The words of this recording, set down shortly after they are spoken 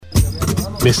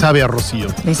Me sabe a Rocío.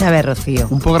 Me sabe a Rocío.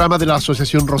 Un programa de la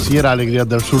Asociación Rociera Alegrías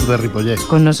del Sur de Ripollet.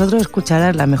 Con nosotros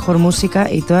escucharás la mejor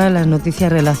música y todas las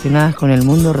noticias relacionadas con el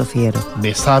mundo rociero.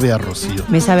 Me sabe a Rocío.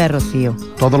 Me sabe a Rocío.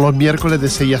 Todos los miércoles de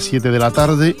 6 a 7 de la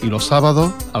tarde y los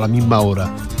sábados a la misma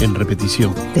hora, en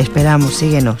repetición. Te esperamos,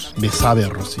 síguenos. Me sabe a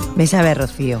Rocío. Me sabe a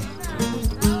Rocío.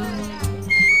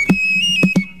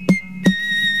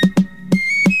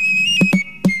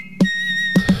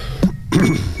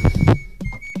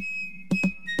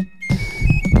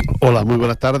 Hola, muy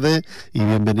buenas tardes y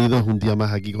bienvenidos un día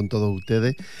más aquí con todos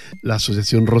ustedes, la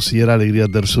Asociación Rociera Alegrías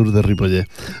del Sur de Ripollet.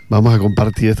 Vamos a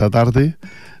compartir esta tarde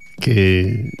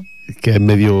que es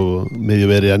medio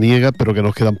veraniega, pero que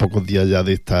nos quedan pocos días ya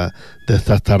de estas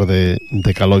tardes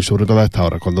de calor y sobre todo a esta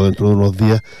hora, cuando dentro de unos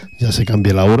días ya se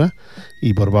cambie la hora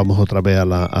y volvamos otra vez a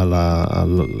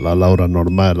la hora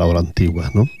normal, la hora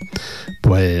antigua, ¿no?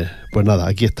 Pues nada,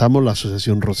 aquí estamos, la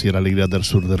Asociación Rociera Alegrías del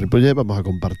Sur de Ripollet. Vamos a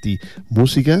compartir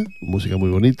música muy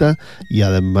bonita y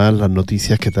además las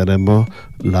noticias que tenemos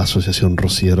la Asociación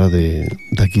Rociera de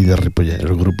aquí de Ripollet,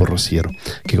 el grupo rociero,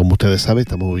 que como ustedes saben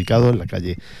estamos ubicados en la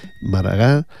calle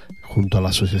Maragall, junto a la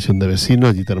Asociación de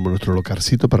Vecinos. Allí tenemos nuestro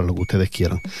localcito para lo que ustedes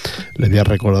quieran. Les voy a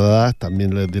recordar,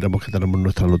 también les diremos que tenemos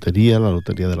nuestra lotería, la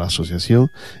lotería de la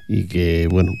asociación, y que,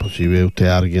 bueno, pues si ve usted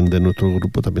a alguien de nuestro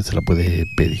grupo también se la puede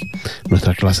pedir.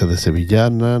 Nuestras clases de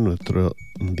sevillana, nuestro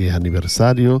 10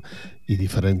 aniversario y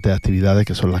diferentes actividades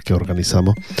que son las que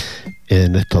organizamos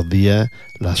en estos días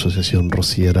la Asociación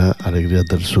Rociera Alegrías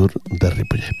del Sur de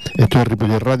Ripollet. Esto es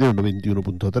Ripollet Radio, el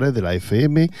 91.3 de la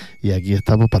FM, y aquí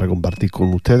estamos para compartir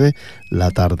con ustedes la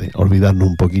tarde, olvidarnos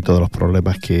un poquito de los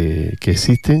problemas que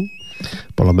existen,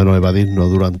 por lo menos evadirnos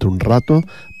durante un rato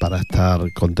para estar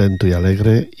contentos y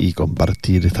alegres y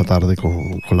compartir esta tarde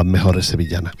con las mejores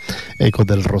sevillanas. Ecos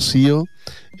del Rocío,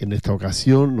 en esta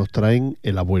ocasión nos traen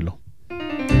El Abuelo.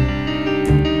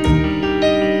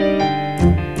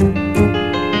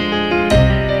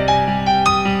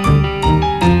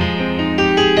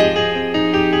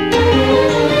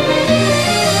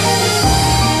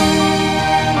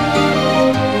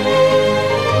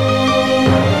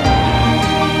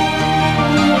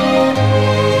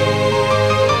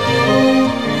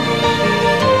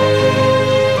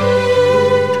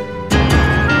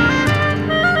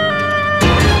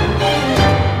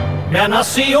 Me ha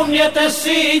nacido un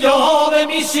nietecillo de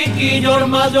mi chiquillo el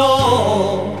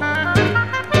mayor,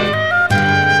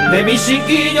 de mi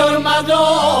chiquillo el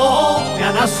mayor. Me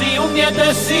ha nacido un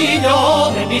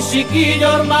nietecillo de mi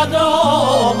chiquillo el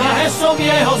mayor. Me ha hecho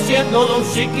viejo siendo de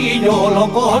un chiquillo,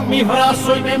 lo cojo en mis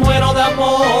brazos y me muero de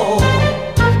amor.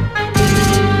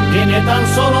 Tiene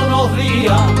tan solo unos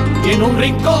días y en un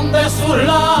rincón de sus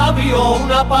labios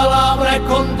una palabra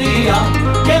escondida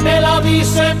que me la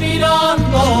dice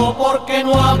mirando porque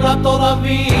no habla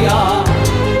todavía.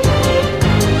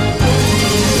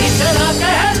 ¿Y será que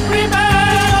es el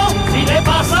primero? Si le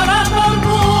pasará a todo el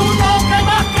mundo que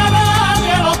más que a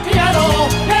nadie lo quiero,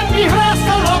 en mis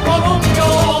brazos lo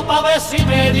columpio pa' ver si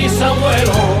me dice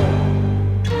abuelo.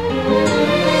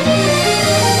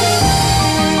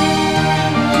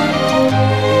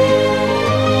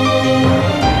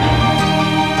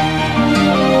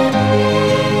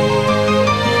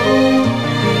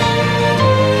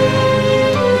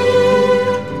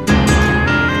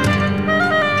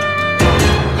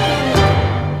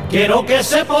 Quiero que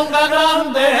se ponga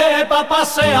grande pa'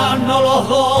 pasearnos los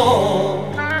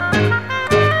dos,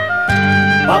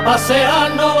 pa'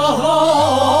 pasearnos los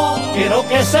dos. Quiero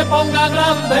que se ponga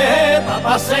grande pa'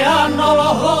 pasearnos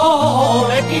los dos.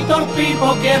 Le quito el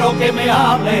pipo, quiero que me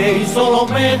hable y solo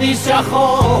me dice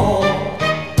ajo.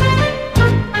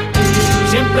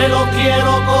 Siempre lo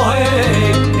quiero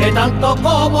coger, que tanto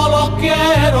como lo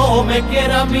quiero, me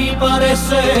quiere a mí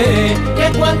parecer,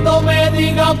 que cuando me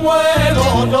diga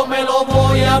abuelo, yo me lo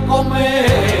voy a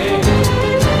comer.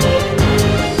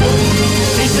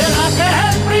 Si será que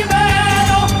es el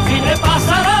primero, si le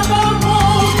pasará a todo el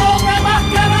mundo, que más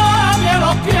que a nadie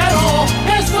lo quiero,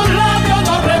 en sus labios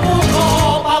lo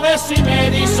rebusco, pa' ver si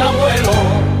me dice abuelo.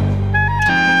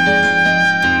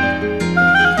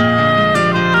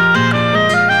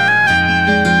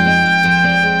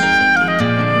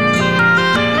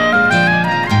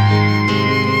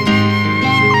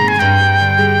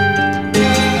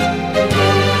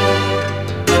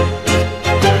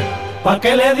 Pa'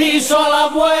 que le dijo a la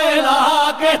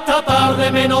abuela que esta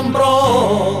tarde me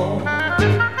nombró,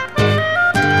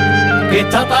 que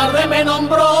esta tarde me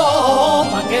nombró.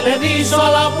 Pa' que le dijo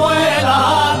a la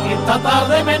abuela que esta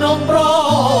tarde me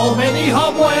nombró. Me dijo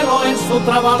abuelo en su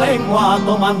trabalengua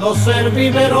tomándose el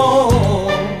biberón.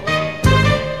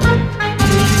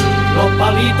 Los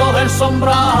palitos del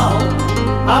sombrado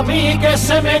A mí que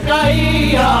se me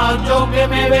caía, yo que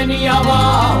me venía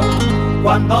abajo,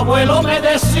 cuando abuelo me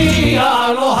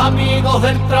decía los amigos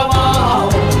del trabajo.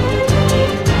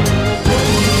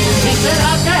 Si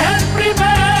será que es el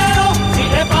primero, si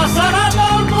le pasará a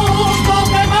todo el mundo,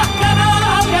 que más que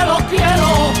nadie lo quiero,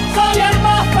 soy el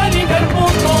más feliz del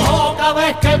mundo, cada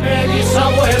vez que me dice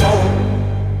abuelo.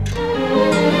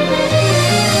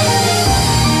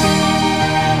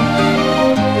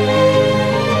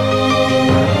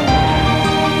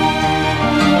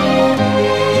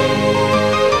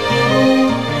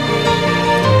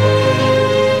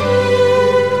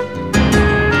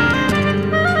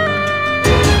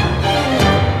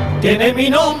 Tiene mi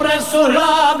nombre en sus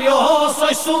labios,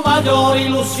 soy su mayor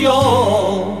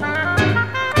ilusión.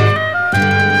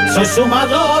 Soy su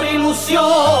mayor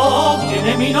ilusión,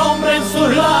 tiene mi nombre en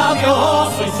sus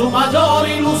labios, soy su mayor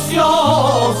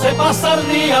ilusión. Se pasa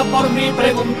el día por mí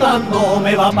preguntando,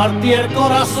 me va a partir el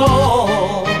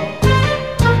corazón.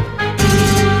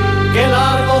 Qué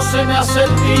largo se me hace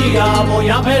el día, voy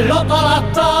a verlo todas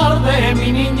las tardes,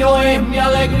 mi niño es mi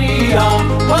alegría.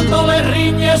 Cuando le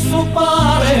riñe su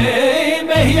padre y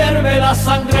me hierve la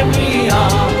sangre mía.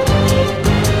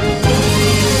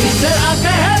 Si será que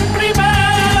es el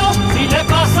primero, si le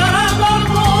pasará a todo el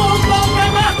mundo,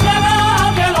 que más que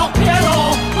nadie lo quiero,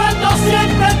 cuando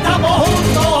siempre estamos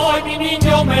juntos y mi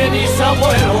niño me dice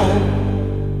abuelo.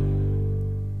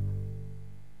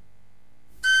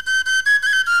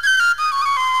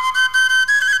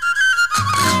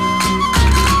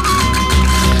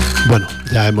 Bueno,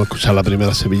 ya hemos escuchado la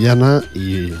primera sevillana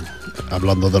y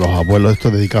hablando de los abuelos, esto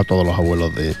es dedicado a todos los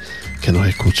abuelos que nos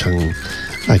escuchan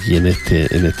aquí en este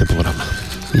programa.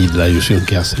 Y la ilusión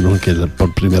que hace, ¿no? Que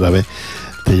por primera vez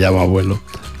te llama abuelo.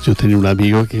 Yo tenía un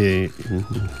amigo que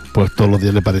pues todos los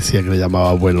días le parecía que le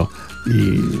llamaba abuelo.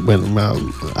 Y bueno,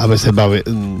 a veces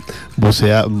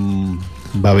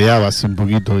babeaba así un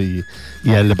poquito y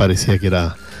a él le parecía que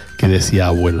decía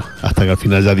abuelo. Hasta que al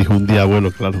final ya dijo un día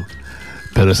abuelo, claro.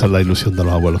 Pero esa es la ilusión de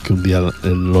los abuelos, que un día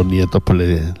los nietos,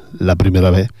 pues la primera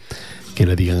vez que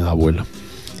le digan abuelo.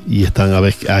 Y están a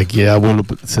ver a qué abuelo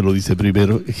se lo dice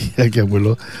primero y a qué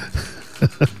abuelo.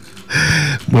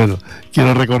 Bueno,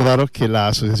 quiero recordaros que la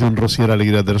Asociación Rociera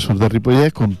Alegrías del Sur de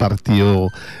Ripollet compartió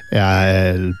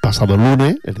el pasado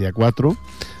lunes, el día 4,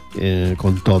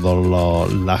 con toda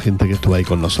la gente que estuvo ahí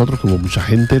con nosotros, como mucha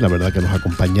gente, la verdad que nos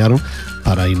acompañaron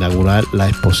para inaugurar la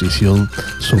exposición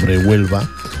sobre Huelva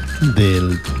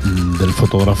del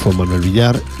fotógrafo Manuel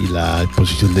Villar y la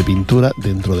exposición de pintura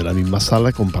dentro de la misma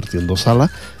sala, compartiendo sala,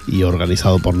 y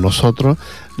organizado por nosotros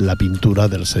la pintura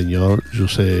del señor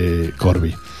Josep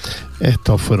Corbi.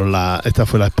 Esta fue la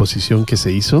exposición que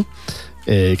se hizo,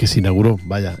 que se inauguró,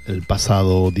 el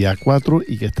pasado día 4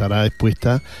 y que estará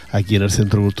expuesta aquí en el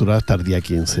Centro Cultural hasta el día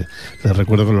 15. Les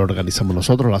recuerdo que lo organizamos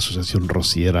nosotros, la Asociación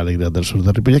Rociera Alegrías del Sur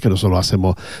de Ripollet, que nosotros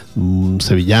hacemos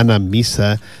sevillanas,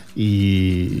 misas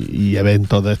y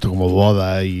eventos de esto como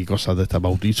bodas y cosas de estas,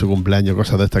 bautizo, cumpleaños,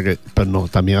 cosas de estas, pero no,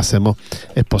 también hacemos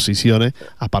exposiciones,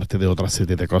 aparte de otra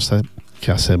serie de cosas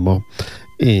que hacemos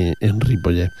en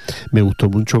Ripollet. Me gustó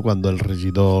mucho cuando el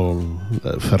regidor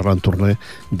Ferran Turné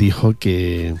dijo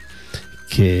que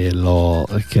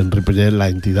en Ripollet las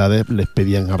entidades les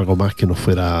pedían algo más, que no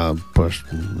fuera pues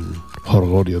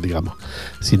jolgorio, digamos,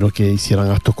 sino que hicieran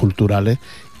actos culturales,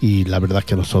 y la verdad es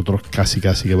que nosotros casi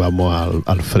que vamos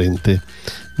al frente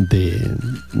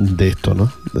de esto,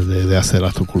 ¿no? De hacer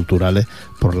actos culturales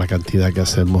por la cantidad que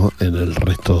hacemos en el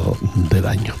resto del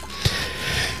año.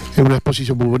 Es una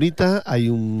exposición muy bonita, hay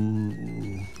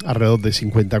alrededor de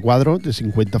 50 cuadros, de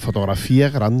 50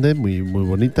 fotografías grandes, muy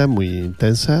bonitas, muy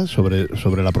intensas,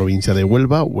 sobre la provincia de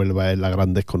Huelva. Huelva es la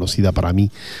gran desconocida para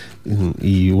mí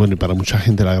y bueno, y para mucha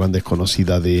gente la gran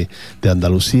desconocida de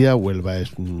Andalucía. Huelva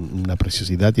es una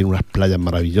preciosidad, tiene unas playas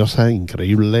maravillosas,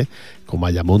 increíbles, como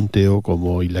Ayamonte o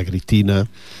como Isla Cristina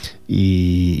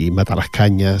y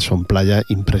Matalascañas. Son playas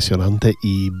impresionantes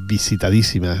y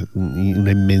visitadísimas, y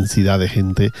una inmensidad de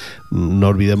gente. No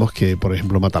olvidemos que, por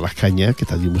ejemplo, Matalascañas, que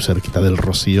está allí muy cerquita del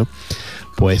Rocío,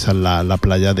 pues es la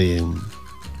playa de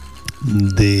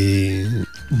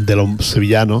los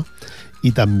sevillanos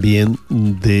y también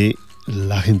de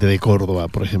la gente de Córdoba,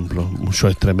 por ejemplo, muchos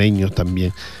extremeños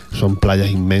también. Son playas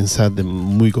inmensas,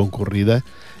 muy concurridas,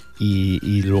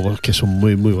 y luego que son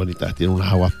muy bonitas, tienen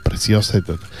unas aguas preciosas y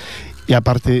todo. Y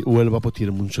aparte Huelva pues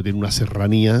tiene una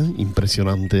serranía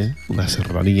impresionante,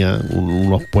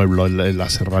 unos pueblos en la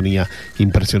serranía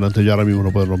impresionante. Yo ahora mismo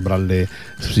no puedo nombrarle,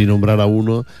 sin nombrar a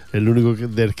uno, el único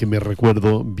del que me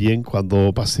recuerdo bien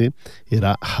cuando pasé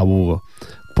era Jabugo,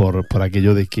 por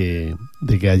aquello de que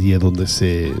allí es donde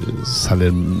se sale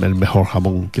el mejor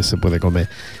jamón que se puede comer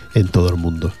en todo el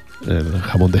mundo, el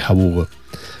jamón de Jabugo.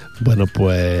 Bueno,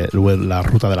 pues luego la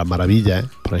Ruta de las Maravillas,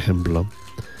 por ejemplo,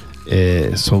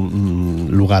 son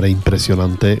lugares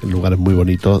impresionantes, lugares muy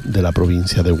bonitos de la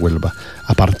provincia de Huelva.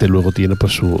 Aparte luego tiene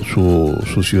pues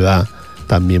su ciudad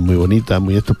también muy bonita,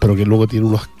 pero que luego tiene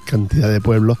una cantidad de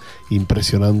pueblos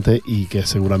impresionantes y que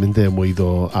seguramente hemos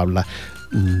ido a hablar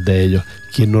de ellos.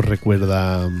 ¿Quién nos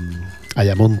recuerda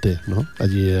Ayamonte, ¿no?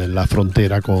 Allí en la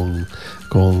frontera con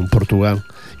Portugal?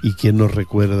 ¿Y quién nos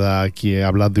recuerda que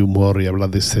hablas de humor y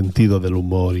hablas de sentido del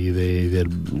humor y del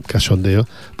cachondeo?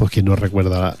 Pues quién nos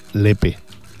recuerda Lepe,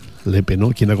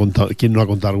 ¿no? ¿Quién no ha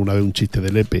contado alguna vez un chiste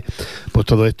de Lepe? Pues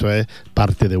todo esto es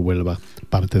parte de Huelva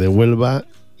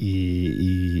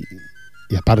y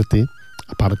aparte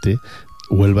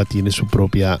Huelva tiene su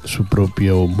propia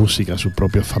música, sus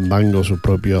propios fandangos,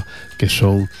 que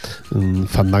son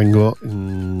fandangos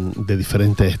de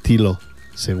diferentes estilos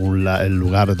según el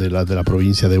lugar de la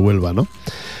provincia de Huelva, ¿no?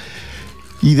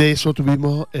 Y de eso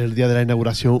tuvimos el día de la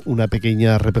inauguración una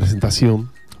pequeña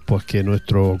representación, pues que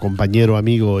nuestro compañero,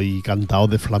 amigo y cantador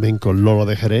de flamenco Lolo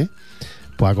de Jerez,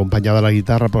 pues acompañado a la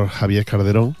guitarra por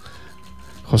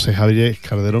José Javier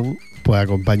Calderón, pues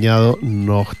acompañado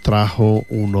nos trajo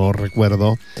unos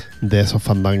recuerdos de esos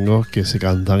fandangos que se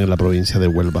cantan en la provincia de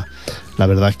Huelva. La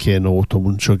verdad es que nos gustó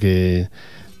mucho que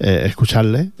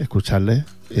escucharle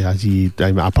allí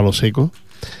a palo seco,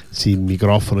 sin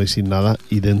micrófono y sin nada,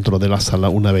 y dentro de la sala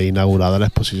una vez inaugurada la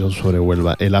exposición sobre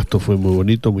Huelva. El acto fue muy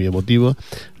bonito, muy emotivo,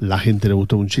 la gente le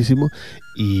gustó muchísimo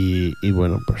y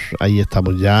bueno, pues ahí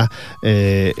estamos ya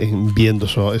viendo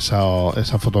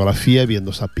esa fotografía,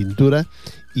 viendo esas pinturas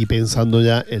y pensando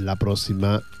ya en la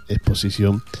próxima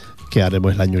exposición que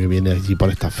haremos el año que viene allí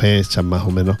por estas fechas más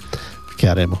o menos que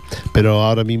haremos. Pero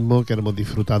ahora mismo queremos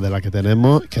disfrutar de la que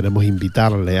tenemos, queremos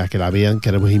invitarle a que la vean,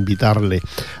 queremos invitarle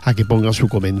a que pongan su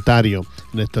comentario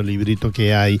en estos libritos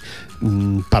que hay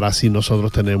para así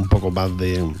nosotros tener un poco más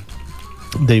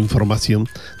de información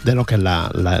de lo que es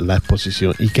la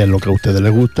exposición y qué es lo que a ustedes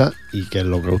les gusta y qué es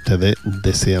lo que a ustedes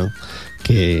desean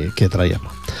que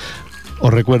traigamos.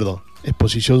 Os recuerdo,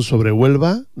 exposición sobre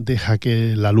Huelva, deja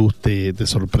que la luz te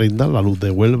sorprenda, la luz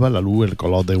de Huelva, el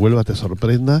color de Huelva te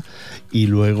sorprenda, y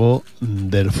luego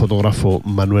del fotógrafo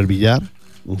Manuel Villar,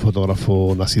 un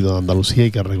fotógrafo nacido en Andalucía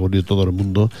y que ha recorrido todo el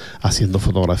mundo haciendo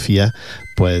fotografías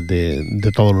pues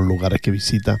de todos los lugares que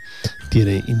visita.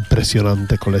 Tiene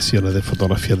impresionantes colecciones de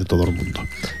fotografías de todo el mundo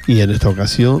y en esta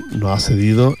ocasión nos ha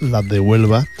cedido las de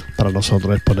Huelva para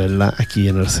nosotros exponerlas aquí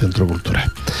en el Centro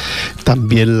Cultural.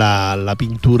 También la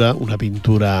pintura, una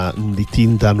pintura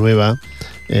distinta, nueva,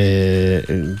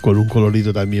 con un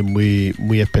colorido también muy,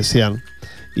 muy especial,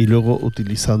 y luego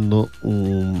utilizando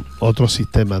otro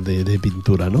sistema de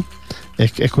pintura, ¿no?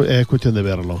 Es cuestión de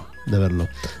verlo,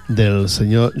 del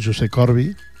señor Josep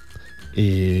Corbi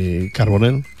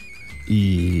Carbonell,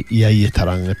 y ahí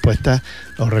estarán expuestas,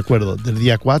 os recuerdo, del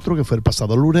día 4, que fue el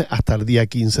pasado lunes, hasta el día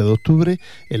 15 de octubre,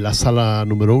 en la sala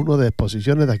número 1 de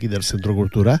exposiciones de aquí del Centro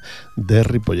Cultural de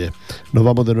Ripollet. Nos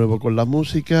vamos de nuevo con la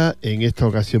música. En esta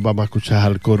ocasión vamos a escuchar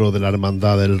al coro de la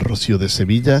Hermandad del Rocío de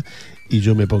Sevilla, y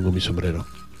Yo me pongo mi sombrero.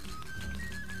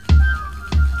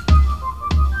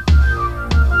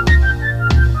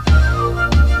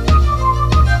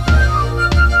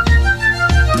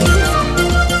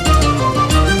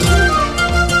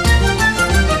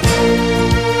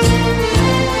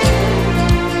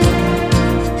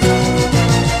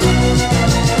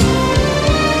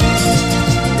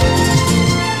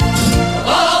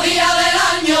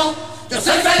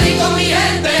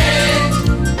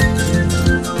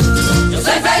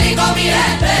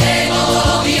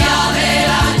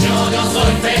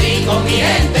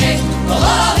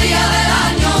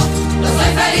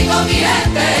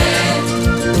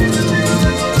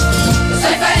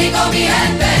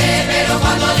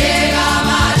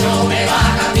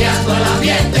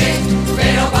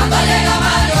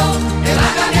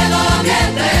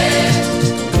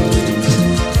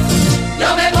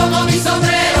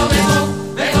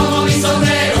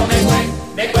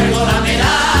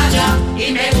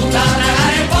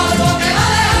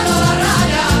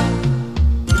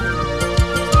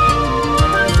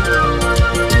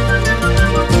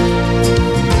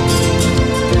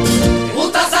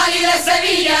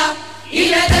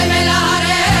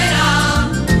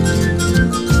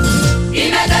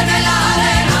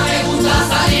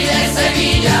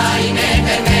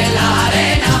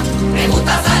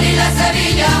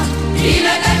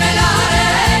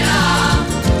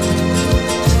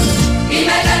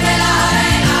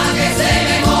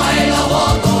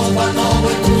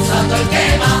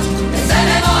 Que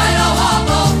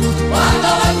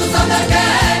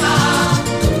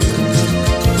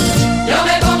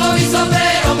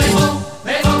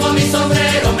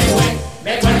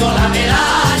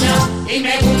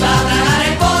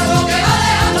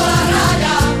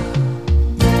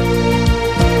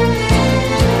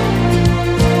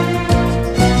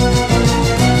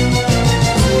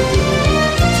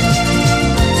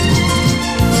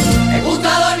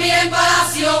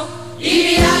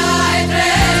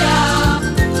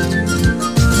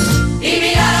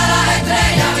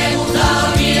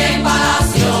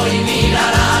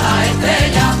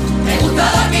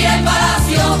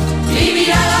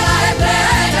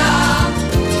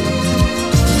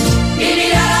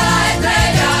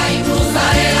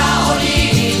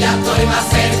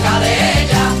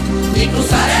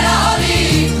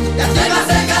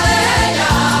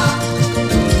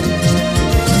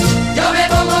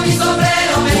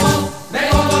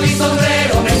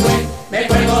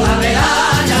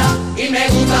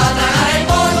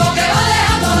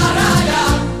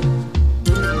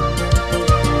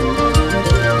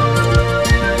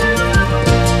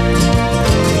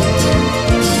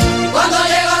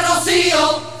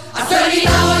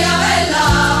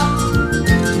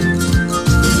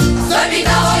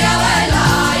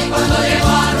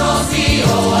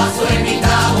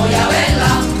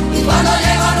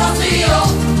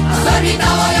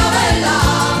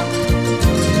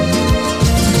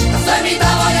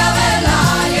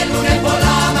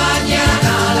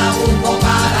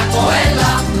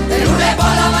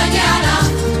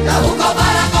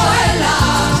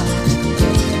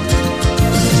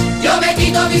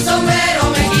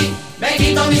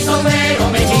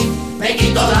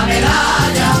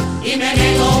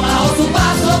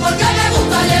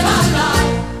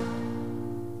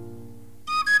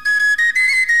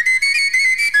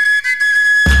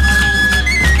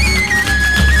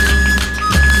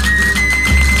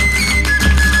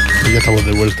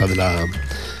fiesta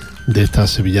de esta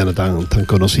sevillana tan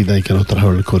conocida y que nos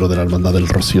trajo el coro de la Hermandad del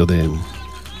Rocío de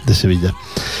Sevilla.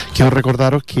 Quiero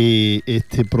recordaros que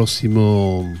este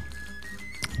próximo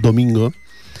domingo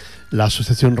la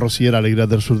Asociación Rociera Alegrías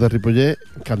del Sur de Ripollet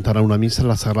cantará una misa en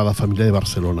la Sagrada Familia de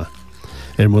Barcelona.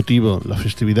 El motivo, la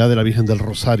festividad de la Virgen del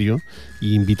Rosario,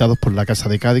 y invitados por la Casa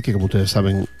de Cádiz, que como ustedes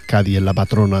saben, Cádiz es la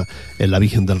patrona, es la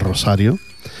Virgen del Rosario.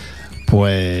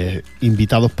 Pues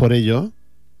invitados por ellos,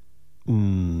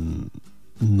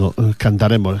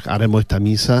 haremos esta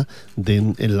misa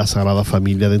en la Sagrada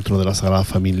Familia, dentro de la Sagrada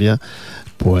Familia,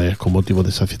 pues con motivo de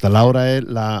esa fiesta. La hora es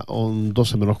las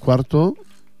 12 menos cuarto,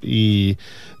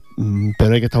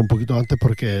 pero hay que estar un poquito antes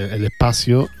porque el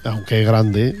espacio, aunque es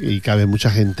grande y cabe mucha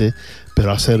gente,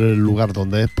 pero al ser el lugar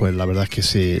donde es, pues la verdad es que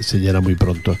se llena muy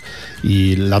pronto,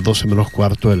 y las 12 menos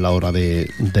cuarto es la hora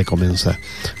de comenzar.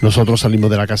 Nosotros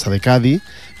salimos de la Casa de Cádiz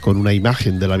con una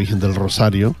imagen de la Virgen del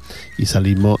Rosario y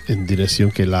salimos en dirección,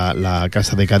 que la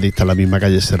Casa de Cádiz está en la misma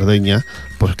calle Cerdeña,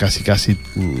 pues casi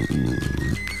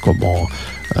como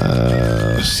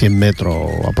 100 metros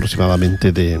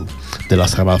aproximadamente de la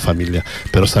Sagrada Familia,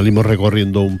 pero salimos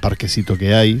recorriendo un parquecito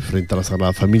que hay frente a la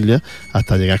Sagrada Familia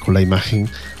hasta llegar con la imagen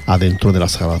adentro de la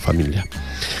Sagrada Familia.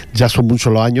 Ya son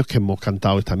muchos los años que hemos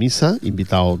cantado esta misa,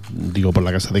 invitados, digo, por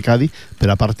la Casa de Cádiz,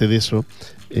 pero aparte de eso,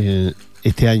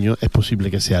 este año es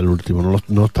posible que sea el último,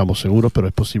 no estamos seguros, pero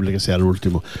es posible que sea el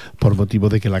último, por motivo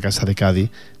de que la Casa de Cádiz,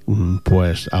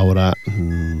 pues ahora,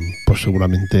 pues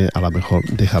seguramente a lo mejor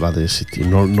dejará de existir.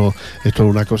 No, esto es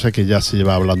una cosa que ya se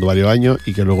lleva hablando varios años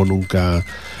y que luego nunca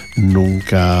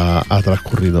ha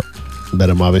transcurrido.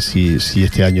 Veremos a ver si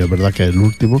este año es verdad que es el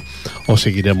último o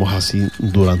seguiremos así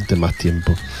durante más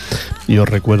tiempo. Y os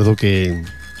recuerdo que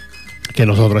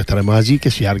nosotros estaremos allí,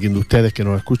 que si alguien de ustedes que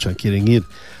nos escuchan quieren ir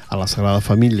a la Sagrada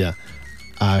Familia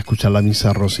a escuchar la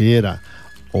misa rociera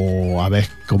o a ver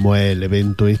cómo es el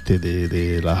evento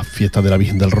de las fiestas de la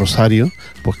Virgen del Rosario,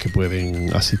 pues que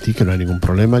pueden asistir, que no hay ningún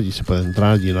problema, allí se puede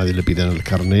entrar, allí nadie le piden el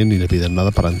carnet ni le piden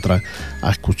nada para entrar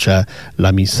a escuchar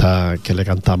la misa que le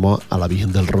cantamos a la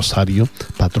Virgen del Rosario,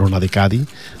 patrona de Cádiz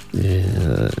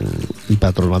y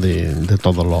patrona de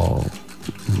todos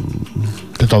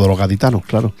los gaditanos,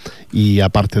 claro. Y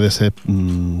aparte de ser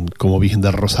como Virgen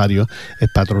del Rosario, es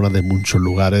patrona de muchos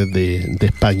lugares de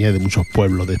España y de muchos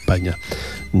pueblos de España.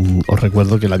 Os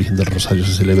recuerdo que la Virgen del Rosario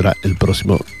se celebra el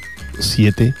próximo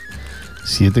 7,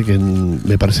 que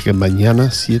me parece que es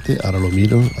mañana, 7, ahora lo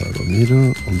miro,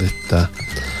 ¿dónde está?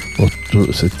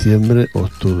 Septiembre,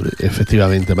 octubre,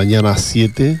 efectivamente, mañana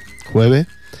 7, jueves,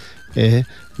 es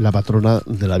la patrona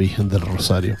de la Virgen del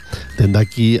Rosario. Desde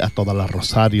aquí a todas las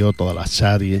Rosario, todas las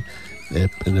Chari,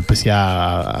 en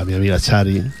especial a mi amiga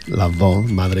Chari, las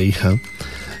dos, madre e hija,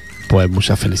 pues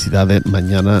muchas felicidades,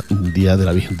 mañana día de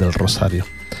la Virgen del Rosario.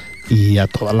 Y a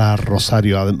todas las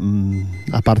Rosario,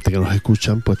 aparte que nos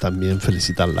escuchan, pues también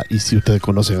felicitarlas. Y si ustedes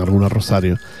conocen alguna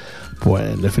Rosario,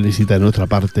 pues les felicita de nuestra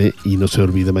parte, y no se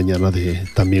olvide mañana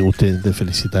también usted de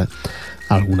felicitar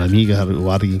a alguna amiga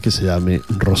o a alguien que se llame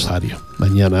Rosario.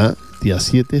 Mañana, día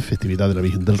 7, festividad de la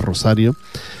Virgen del Rosario,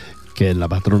 que es la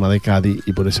patrona de Cádiz,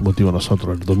 y por ese motivo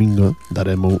nosotros el domingo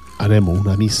haremos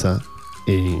una misa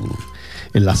en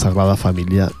la Sagrada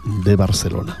Familia de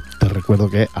Barcelona. Te recuerdo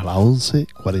que es a las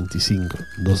 11:45,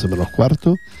 12 menos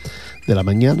cuarto de la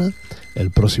mañana,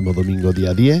 el próximo domingo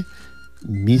día 10,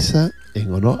 misa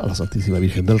en honor a la Santísima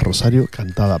Virgen del Rosario,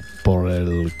 cantada por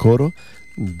el coro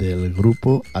del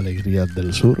grupo Alegrías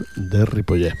del Sur de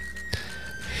Ripollet.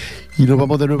 Y nos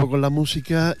vamos de nuevo con la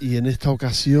música, y en esta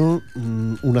ocasión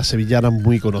una sevillana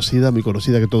muy conocida,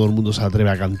 que todo el mundo se atreve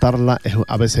a cantarla.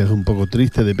 A veces es un poco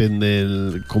triste,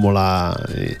 depende cómo la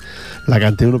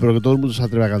cante uno, pero que todo el mundo se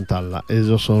atreve a cantarla.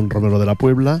 Ellos son Romero de la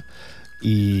Puebla,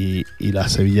 y la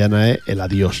sevillana es El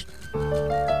Adiós.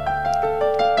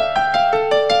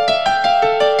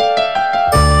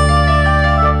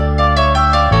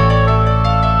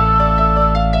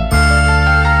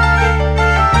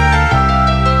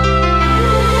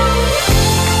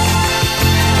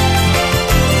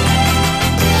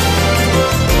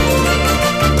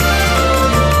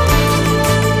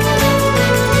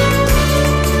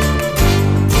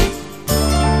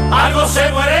 Se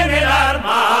muere en el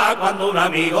alma cuando un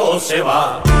amigo se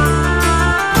va.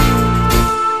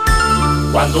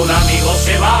 Cuando un amigo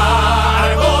se va,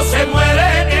 algo se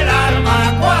muere en el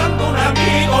alma. Cuando un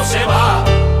amigo se va,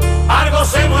 algo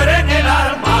se muere en el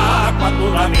alma. Cuando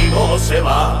un amigo se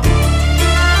va.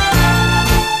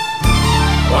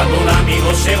 Cuando un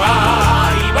amigo se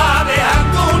va y va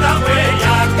dejando una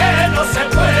huella que no se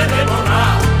puede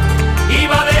borrar. Y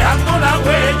va dejando una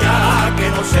huella que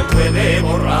no se puede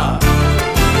borrar.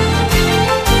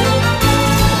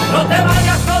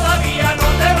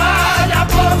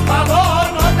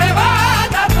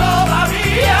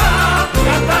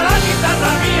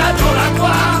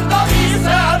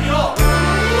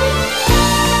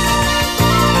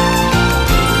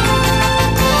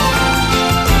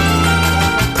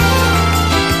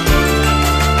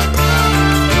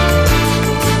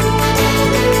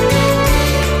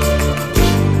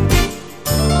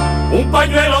 un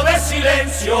pañuelo de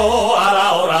silencio a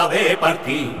la hora de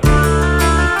partir.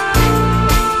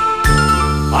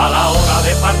 A la hora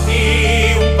de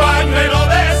partir, un pañuelo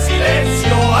de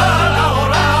silencio a la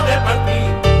hora de partir.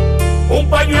 Un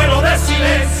pañuelo de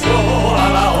silencio a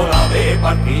la hora de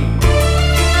partir.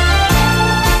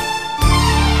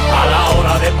 A la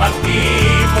hora de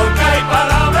partir, porque hay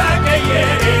palabras que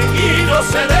hieren y no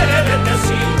se deben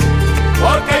decir.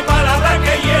 Porque hay palabras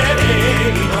que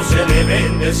hieren y no se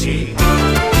deben decir.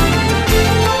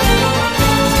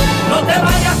 No te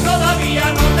vayas todavía,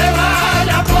 no te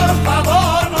vayas, por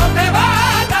favor, no te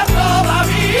vayas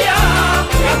todavía.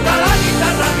 Canta la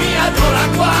guitarra mía, llora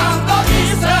cuando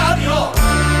dice adiós.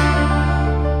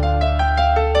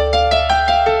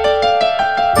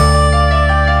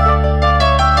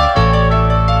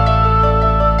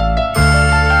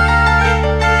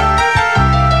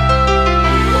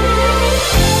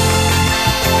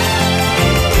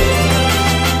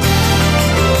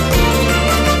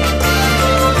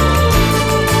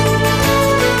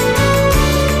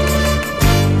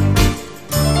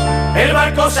 El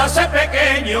barco se hace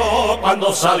pequeño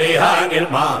cuando se aleja en el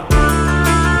mar.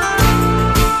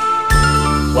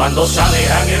 Cuando se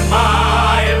aleja en el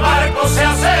mar, el barco se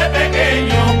hace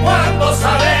pequeño cuando se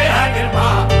aleja en el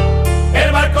mar.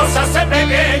 El barco se hace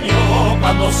pequeño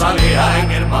cuando se aleja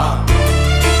en el mar.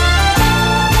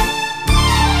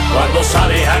 Cuando se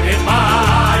aleja en el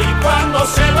mar y cuando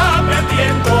se va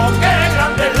perdiendo, qué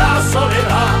grande es la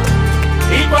soledad.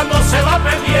 Y cuando se va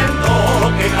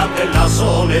perdiendo, qué grande es la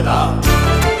soledad.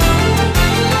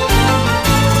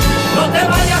 No te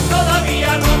vayas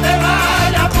todavía, no te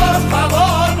vayas, por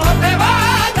favor, no te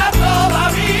vayas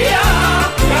todavía.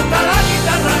 Canta la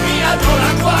guitarra mía,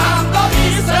 llora cuando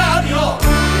dice adiós.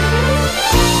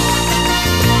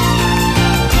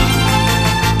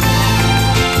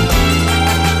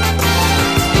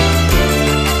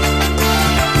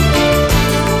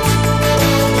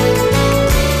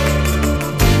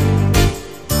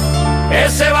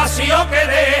 Ese vacío que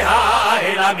deja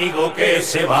el amigo que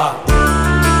se va.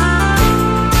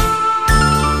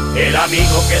 El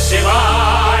amigo que se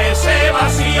va, ese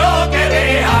vacío que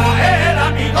deja el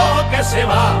amigo que se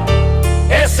va.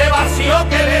 Ese vacío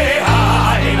que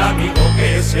deja el amigo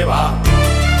que se va.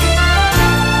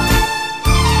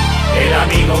 El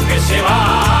amigo que se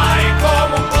va es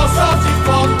como un pozo sin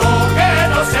fondo que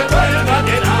no se vuelve a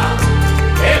llenar.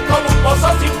 Es como un pozo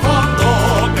sin fondo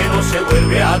que no se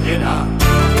vuelve a llenar.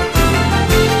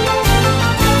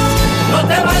 No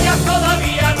te vayas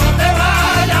todavía, no te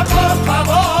vayas, por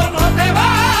favor, no te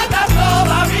vayas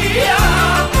todavía.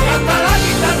 Canta la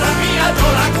guitarra mía,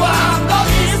 llora cuando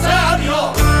dice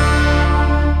adiós.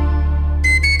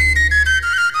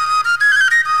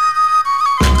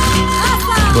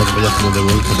 Bueno, pues ya estamos de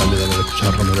vuelta también de haber escuchado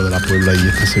a Romero de la Puebla y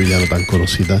esta sevillana tan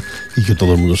conocida y que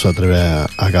todo el mundo se atreve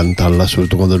a cantarla, sobre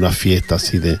todo cuando hay una fiesta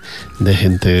así de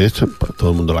gente, esto, pues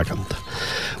todo el mundo la canta.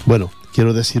 Bueno,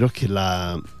 quiero deciros que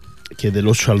del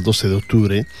 8 al 12 de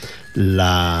octubre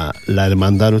la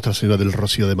Hermandad Nuestra Señora del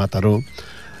Rocío de Mataró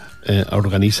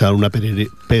organiza una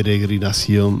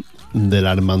peregrinación de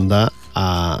la hermandad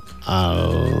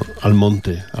al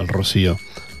monte, al Rocío,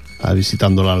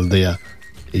 visitando la aldea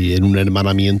y en un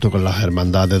hermanamiento con las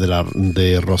hermandades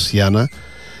de Rociana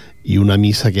y una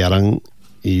misa que harán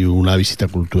y una visita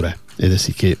cultural. Es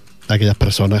decir, que aquellas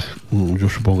personas, yo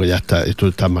supongo que ya esto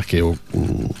está más que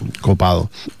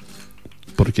copado,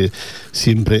 porque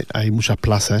siempre hay muchas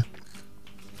plazas,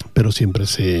 pero siempre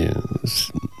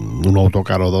un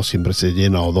autocar o dos siempre se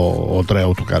llena, o dos o tres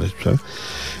autocares, ¿sabes?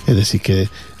 Es decir que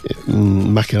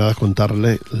más que nada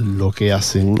contarles lo que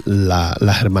hacen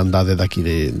las hermandades de aquí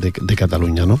de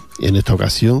Cataluña, ¿no? En esta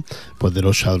ocasión, pues del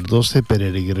 8 al 12,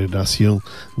 peregrinación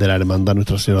de la Hermandad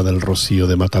Nuestra Señora del Rocío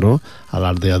de Mataró a la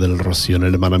aldea del Rocío, en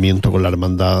el hermanamiento con la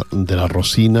Hermandad de la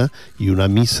Rosina y una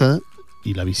misa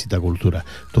y la visita cultural.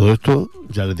 Todo esto,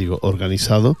 ya les digo,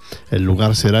 organizado. El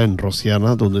lugar será en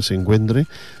Rociana, donde se encuentre,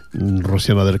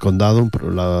 Rociana del Condado,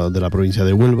 de la provincia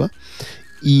de Huelva,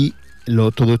 y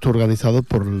todo esto organizado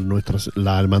por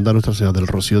la Hermandad Nuestra Señora del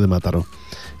Rocío de Mataró.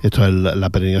 Esto es la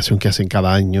peregrinación que hacen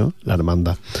cada año la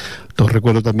hermandad. Os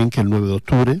recuerdo también que el 9 de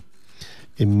octubre,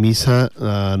 en misa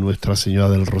a Nuestra Señora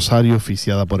del Rosario,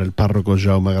 oficiada por el párroco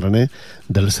Jaume Grané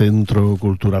del Centro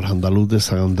Cultural Andaluz de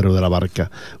San Andreu de la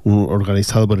Barca,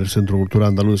 organizado por el Centro Cultural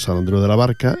Andaluz de San Andreu de la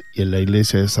Barca y en la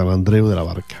iglesia de San Andreu de la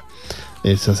Barca.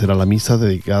 Esa será la misa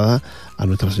dedicada a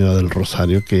Nuestra Señora del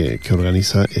Rosario que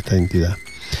organiza esta entidad.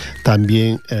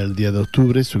 También el día de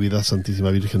octubre, subida a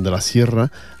Santísima Virgen de la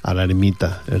Sierra a la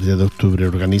ermita. El día de octubre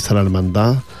organiza la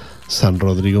hermandad San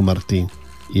Rodrigo Martín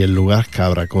y el lugar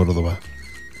Cabra, Córdoba.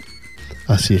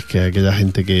 Así es que aquella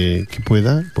gente que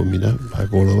pueda, pues mira, a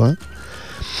Córdoba.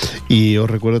 Y os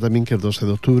recuerdo también que el 12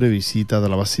 de octubre visita de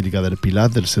la Basílica del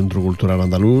Pilar del Centro Cultural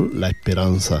Andaluz La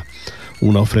Esperanza,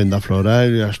 una ofrenda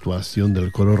floral y la actuación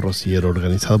del coro rociero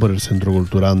organizado por el Centro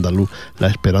Cultural Andaluz La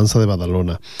Esperanza de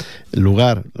Badalona. El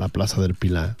lugar, la Plaza del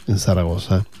Pilar, en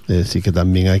Zaragoza. Es decir, que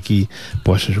también aquí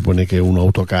pues se supone que un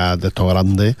autocar de estos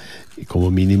grandes, como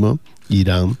mínimo,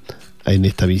 irán en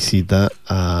esta visita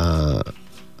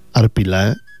al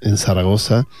Pilar en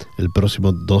Zaragoza el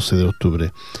próximo 12 de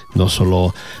octubre. No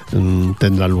solo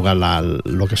tendrá lugar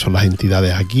lo que son las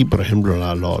entidades aquí, por ejemplo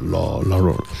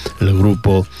el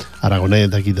grupo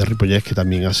aragonés de aquí de Ripollés, que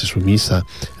también hace su misa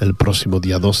el próximo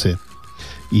día 12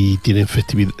 y tienen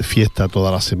fiesta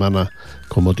toda la semana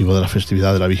con motivo de la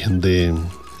festividad de la Virgen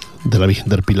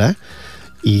del Pilar.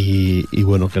 Y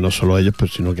bueno, que no solo ellos,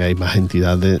 pero sino que hay más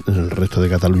entidades en el resto de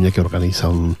Cataluña que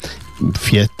organizan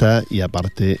fiestas y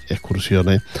aparte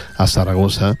excursiones a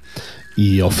Zaragoza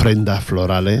y ofrendas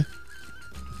florales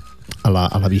a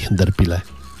la Virgen del Pilar.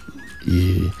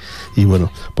 Y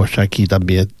bueno, pues aquí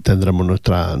también tendremos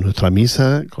nuestra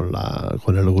misa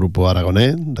con el grupo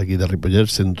aragonés de aquí de Ripollés, el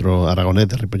Centro Aragonés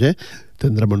de Ripollés.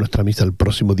 Tendremos nuestra misa el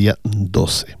próximo día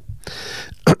 12.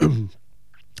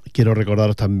 Quiero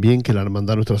recordaros también que la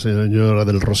Hermandad Nuestra Señora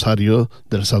del Rosario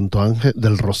del Santo Ángel,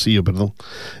 del Rocío,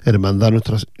 Hermandad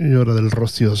Nuestra Señora del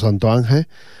Rocío Santo Ángel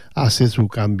hace su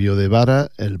cambio de vara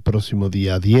el próximo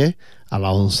día 10 a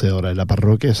las 11 horas en la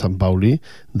parroquia de San Paulí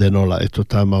de Nola. Esto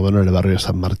está más o menos en el barrio de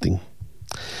San Martín.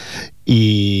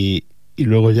 Y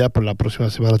luego ya por la próxima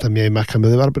semana también hay más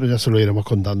cambios de vara, pero ya se lo iremos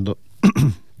contando.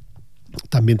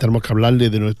 También tenemos que hablarle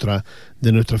de nuestra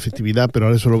festividad, pero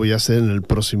ahora eso lo voy a hacer en el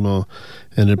próximo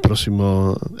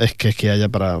que haya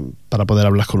para poder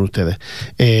hablar con ustedes.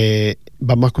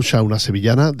 Vamos a escuchar una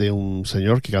sevillana de un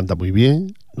señor que canta muy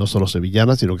bien, no solo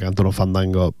sevillana, sino que canta unos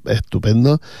fandangos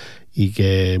estupendos y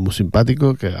que es muy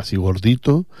simpático, que es así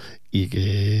gordito y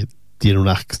que tiene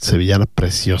unas sevillanas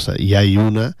preciosas. Y hay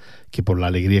una que por la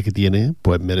alegría que tiene,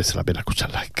 pues merece la pena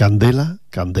escucharla. Candela,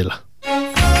 Candela.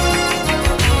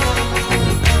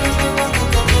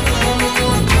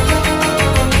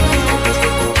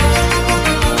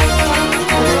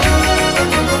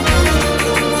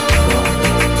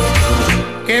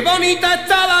 Qué bonita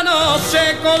está la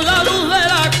noche con la luz de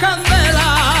la candela,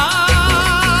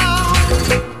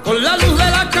 con la luz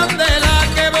de la candela.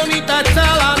 Qué bonita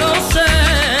está la noche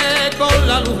con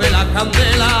la luz de la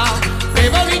candela. Qué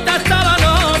bonita está la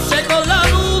noche con la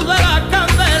luz de la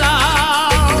candela,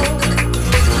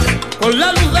 con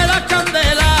la luz de la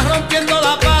candela rompiendo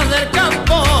la paz del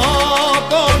campo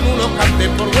con unos cantes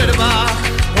por huerva,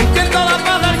 rompiendo la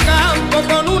paz del campo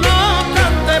con unos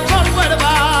cantes por huerva.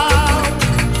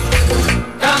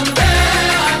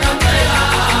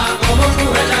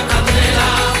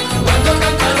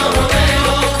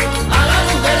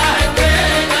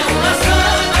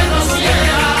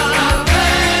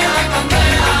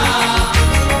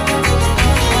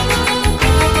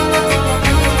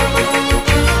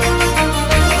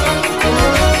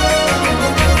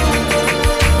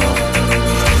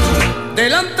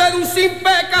 Delante de un sin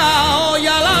pecado y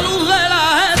a la luz de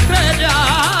las estrellas,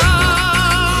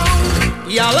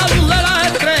 y a la luz de las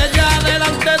estrellas,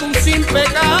 delante de un sin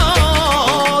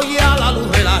pecado y a la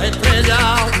luz de las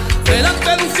estrellas, delante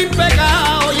de un sin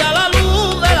pecado y a la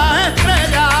luz de las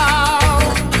estrellas,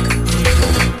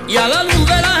 y a la luz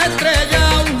de las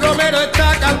estrellas un romero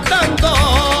está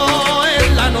cantando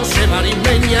en la noche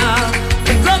marismeña,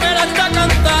 un romero está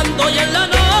cantando y en la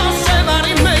noche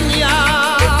marismeña.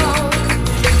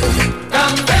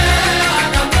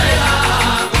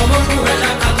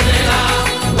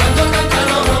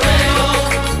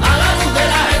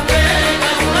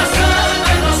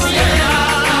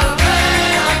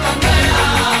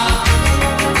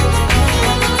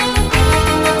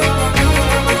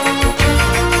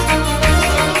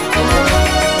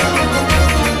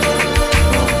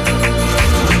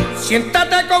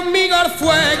 Siéntate conmigo al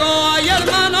fuego, ay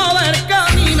hermano del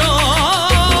camino,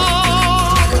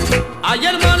 ay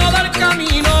hermano del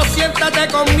camino, siéntate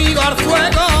conmigo al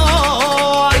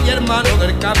fuego, ay hermano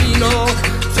del camino,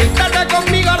 siéntate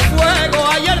conmigo al fuego,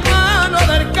 ay hermano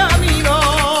del camino,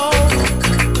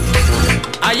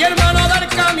 ay hermano del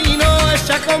camino,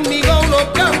 echa conmigo unos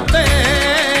cantes,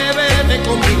 bebe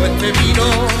conmigo este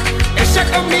vino, echa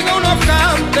conmigo unos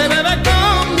cantes, bebe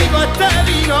conmigo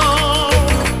este vino.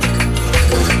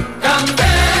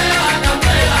 Candela,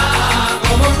 candela,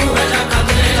 como cruje la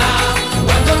candela,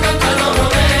 cuando cantan los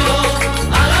rodeos,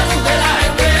 a la luz de las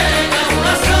estrellas,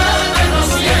 una sangre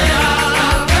rociera.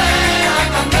 Candela,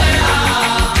 candela.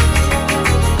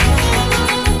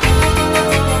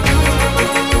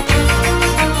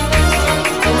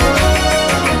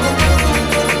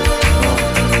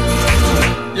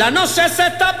 La noche se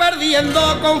está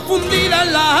perdiendo, confundida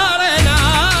en la arena.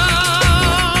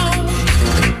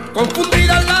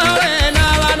 Confundida en la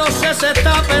arena, la noche se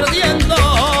está perdiendo,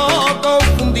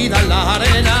 confundida en la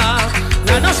arena.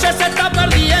 La noche se está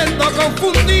perdiendo,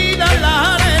 confundida en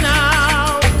la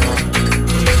arena.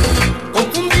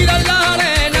 Confundida en la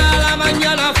arena, la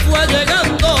mañana fue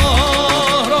llegando,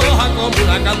 roja como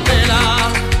una candela.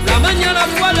 La mañana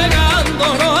fue llegando,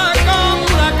 roja como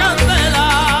una candela.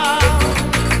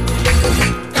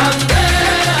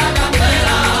 Candela,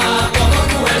 candela, como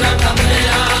coge la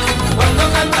candela cuando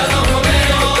cantan los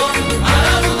romeros a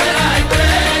la luz de la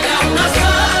estrella, una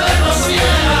sabe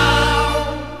rociera.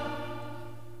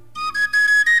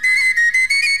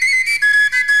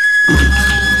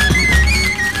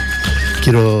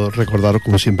 Quiero recordaros,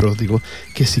 como siempre os digo,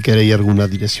 que si queréis alguna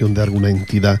dirección de alguna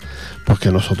entidad, pues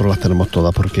que nosotros las tenemos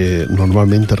todas, porque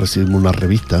normalmente recibimos una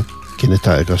revista, que en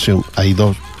esta ocasión hay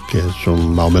dos que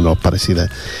son más o menos parecidas,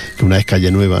 que una es Calle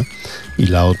Nueva y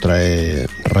la otra es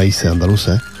Raíces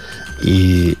Andaluzas.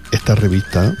 Y esta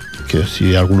revista, que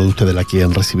si alguno de ustedes la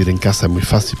quieren recibir en casa, es muy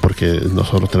fácil, porque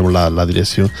nosotros tenemos la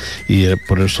dirección, y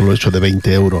por el solo hecho de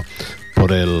 20 euros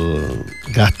por el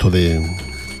gasto de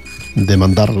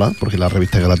mandarla, porque la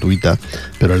revista es gratuita,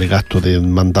 pero el gasto de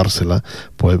mandársela,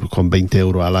 pues con 20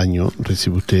 euros al año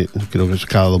recibe usted, creo que es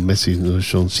cada 2 meses,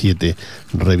 son 7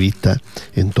 revistas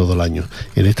en todo el año.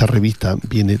 En esta revista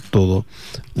viene todo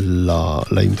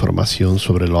la información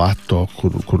sobre los actos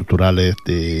culturales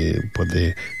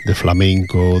de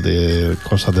flamenco, de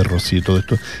cosas de Rocío, todo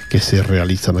esto que se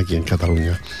realizan aquí en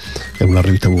Cataluña. Es una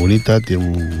revista muy bonita,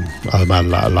 tiene además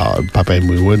el papel es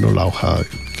muy bueno, la hoja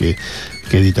que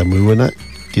edita es muy buena,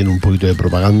 tiene un poquito de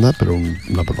propaganda, pero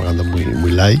una propaganda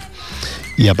muy light,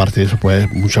 y aparte de eso,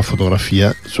 pues muchas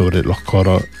fotografías sobre los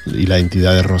coros y las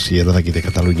entidades rocieras de aquí de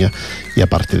Cataluña, y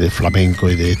aparte de flamenco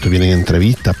y de esto vienen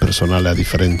entrevistas personales a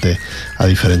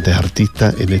diferentes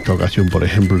artistas. En esta ocasión, por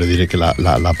ejemplo, le diré que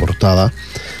la portada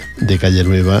de Calle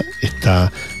Nueva está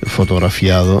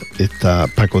fotografiado, está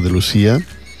Paco de Lucía,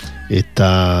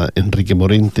 está Enrique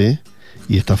Morente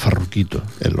y está Farruquito,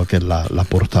 es lo que es la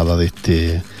portada de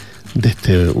esta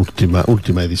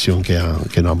última edición que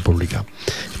nos han publicado.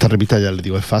 Esta revista, ya les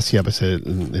digo, es fácil, a veces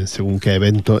según qué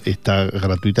evento está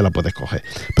gratuita, la puedes coger,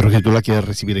 pero si tú la quieres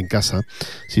recibir en casa,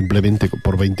 simplemente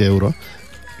por 20 euros,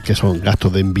 que son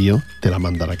gastos de envío, te la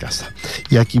mandan a casa.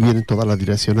 Y aquí vienen todas las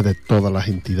direcciones de todas las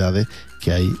entidades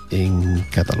que hay en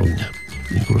Cataluña.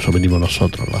 Incluso venimos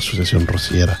nosotros, la Asociación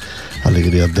Rociera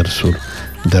Alegrías del Sur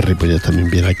de Ripollet, también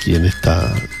viene aquí en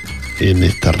esta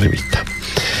revista.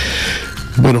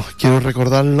 Bueno, quiero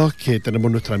recordarlos que tenemos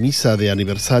nuestra misa de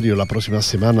aniversario la próxima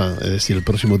semana, es decir, el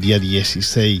próximo día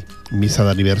 16, misa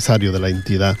de aniversario de la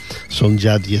entidad. Son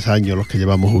ya 10 años los que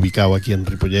llevamos ubicados aquí en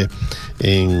Ripollet.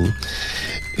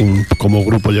 Como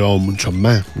grupo llevamos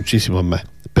muchísimos más,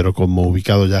 pero como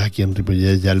ubicado ya aquí en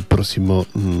Ripollet, ya la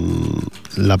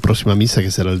próxima misa,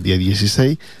 que será el día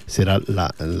 16, será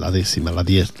la décima, la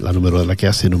 10, la número de la que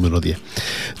hace número 10.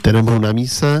 Tenemos una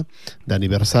misa de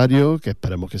aniversario que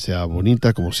esperemos que sea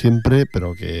bonita, como siempre,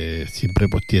 pero que siempre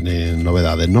pues tiene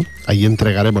novedades, ¿no? Ahí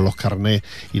entregaremos los carnés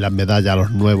y las medallas a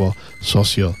los nuevos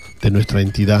socios de nuestra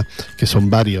entidad, que son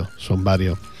varios,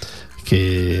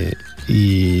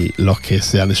 y los que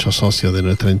sean esos socios de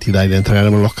nuestra entidad, y le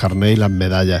entregaremos los carnés y las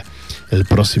medallas el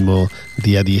próximo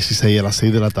día 16 a las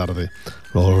 6 de la tarde.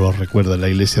 Lo recuerdo, en la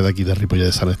iglesia de aquí de Ripollet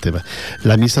de San Esteban.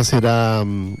 La misa será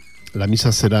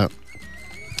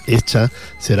hecha,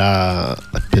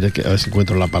 espere que a ver si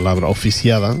encuentro la palabra,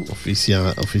 oficiada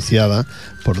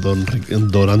por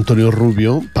don Antonio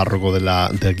Rubio, párroco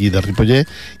de aquí de Ripollet,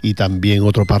 y también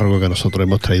otro párroco que nosotros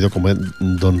hemos traído, como es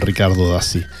don Ricardo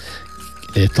Dassi.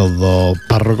 Estos dos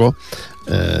párrocos,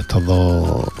 estos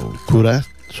dos curas,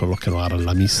 son los que nos harán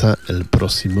la misa el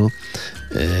próximo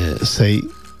 6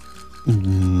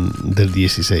 del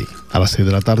 16, a las 6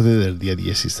 de la tarde del día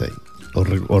 16.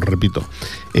 Os repito,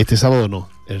 este sábado no,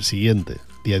 el siguiente,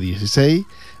 día 16,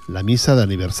 la misa de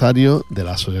aniversario de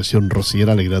la Asociación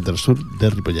Rociera Alegrías del Sur de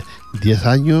Ripollet. 10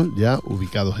 años ya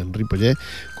ubicados en Ripollet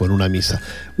con una misa.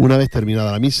 Una vez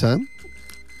terminada la misa,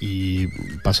 y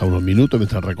pasa unos minutos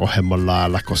mientras recogemos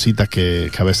las cositas que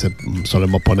a veces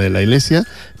solemos poner en la iglesia,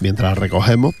 mientras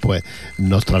recogemos, pues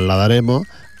nos trasladaremos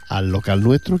al local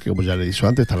nuestro, que como ya le he dicho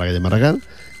antes, está en la calle Maragall,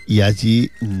 y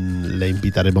allí le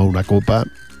invitaremos a una copa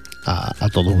a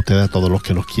todos ustedes, a todos los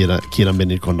que nos quieran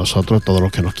venir con nosotros, todos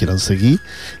los que nos quieran seguir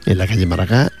en la calle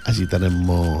Maragall. Allí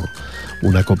tenemos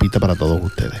una copita para todos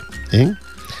ustedes, ¿eh?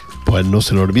 Pues no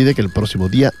se le olvide que el próximo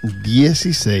día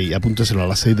 16, apúnteselo, a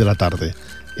las 6 de la tarde,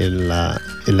 en la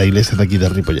iglesia de aquí de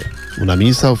Ripollet. Una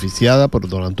misa oficiada por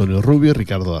don Antonio Rubio y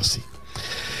Ricardo Así.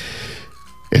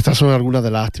 Estas son algunas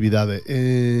de las actividades.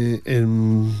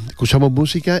 Escuchamos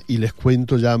música y les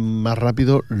cuento ya más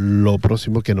rápido lo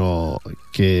próximo que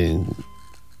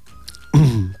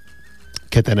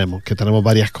tenemos. Que tenemos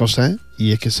varias cosas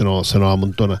y es que se nos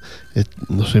amontona.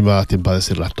 No se me va a dar tiempo a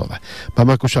decirlas todas.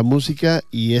 Vamos a escuchar música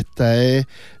y esta es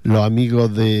Los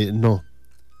Amigos de... No.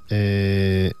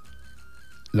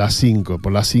 La 5.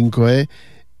 Por la 5 es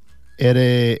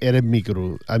Eres mi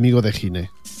cruz, amigo de Ginés.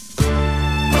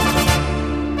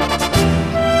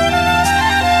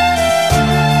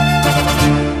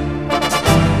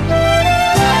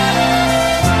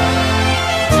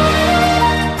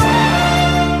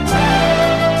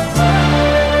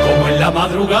 La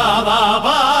madrugada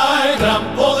va el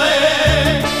gran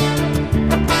poder,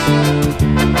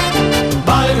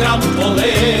 va el gran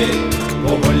poder,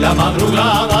 como en la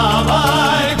madrugada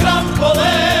va el gran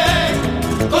poder,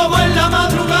 como en la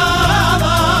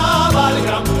madrugada va el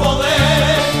gran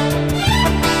poder,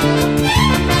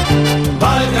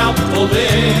 va el gran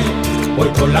poder, voy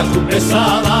con la cruz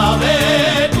pesada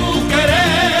de tu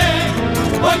querer,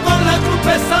 voy con la cruz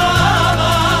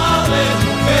pesada de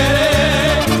tu querer.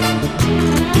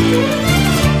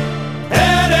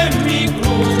 Eres mi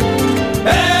cruz,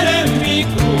 eres mi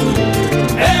cruz,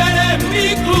 eres mi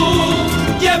cruz,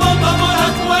 llevo tu amor a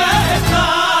cuesta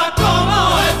como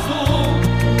Jesús.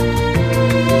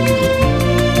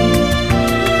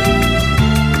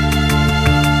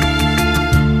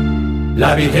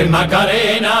 La Virgen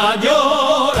Macarena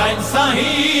llora en San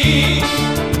Gil,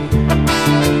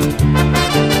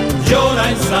 llora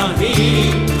en San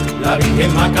Gil, la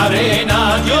Virgen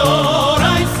Macarena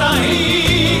llora en San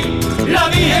Gil, la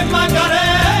Virgen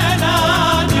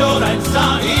Macarena llora en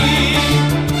San Gil,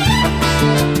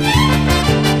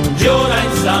 llora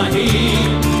en San Gil,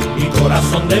 mi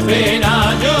corazón de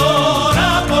pena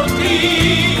llora por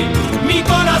ti, mi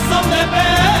corazón de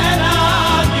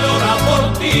pena llora por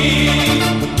ti.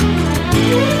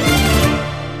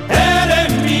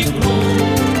 Eres mi cruz,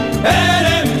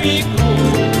 eres mi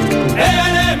cruz,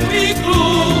 eres mi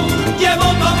cruz, llevo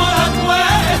tu amor a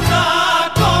cuesta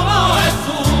como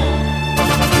Jesús.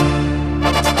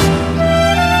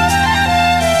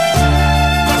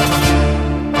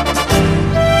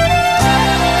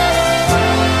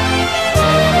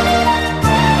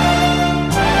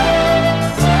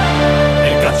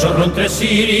 El cachorro entre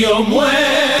cirios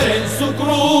muere en su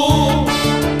cruz,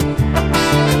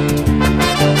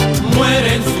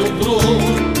 muere en su cruz.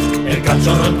 El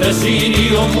cachorro entre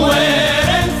cirios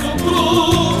muere en su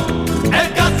cruz,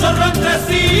 el cachorro entre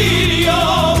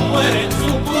cirios muere en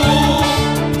su cruz,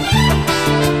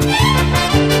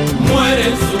 muere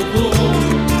en su cruz.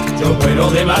 Yo muero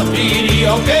de martirio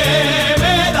que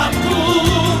me das tú,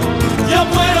 yo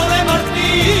muero de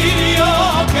martirio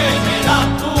que me das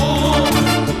tú.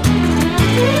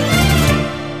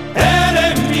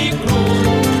 Eres mi cruz,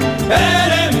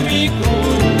 eres mi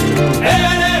cruz,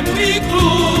 eres mi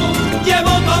cruz,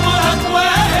 llevo tu amor a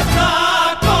cuesta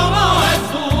como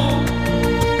Jesús.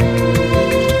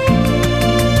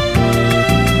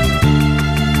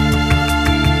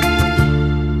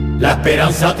 La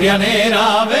esperanza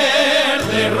trianera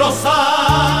verde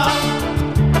rosa,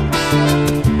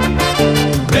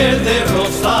 verde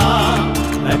rosa,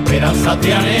 la esperanza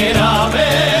trianera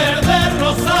verde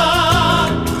rosa,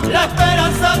 la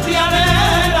esperanza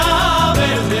trianera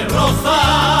verde rosa,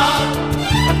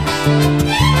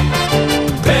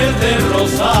 verde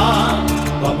rosa,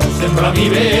 vamos a sembrar mi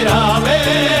vera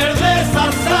verde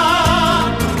zarza,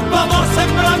 vamos a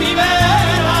sembrar mi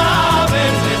vera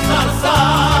verde zarza.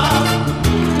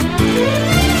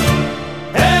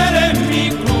 Eres mi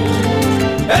cruz,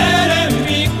 eres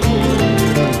mi cruz,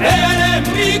 eres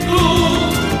mi cruz,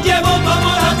 llevo tu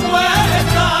amor a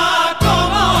cuesta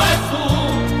como Jesús.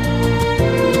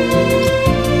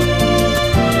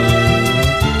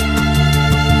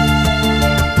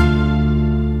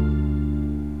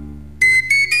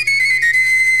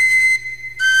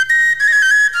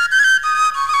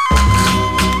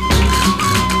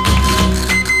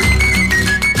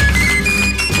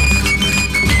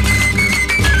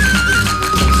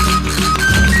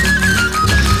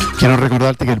 Quiero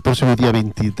recordarte que el próximo día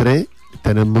 23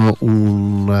 tenemos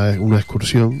una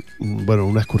excursión. Bueno,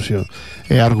 una excursión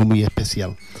es algo muy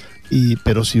especial.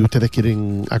 Pero si ustedes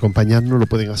quieren acompañarnos, lo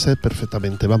pueden hacer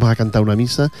perfectamente. Vamos a cantar una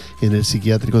misa en el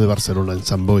psiquiátrico de Barcelona, en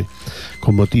Sant Boi,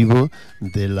 con motivo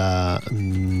de la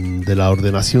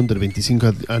ordenación, del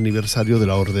 25 aniversario de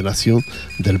la ordenación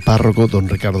del párroco don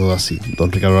Ricardo Así.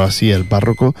 Don Ricardo Así es el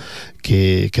párroco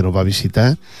que nos va a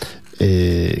visitar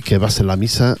que va a ser la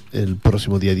misa el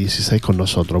próximo día 16 con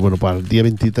nosotros. Bueno, pues al día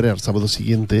 23, al sábado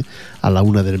siguiente, a la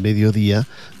 1 del mediodía,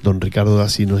 don Ricardo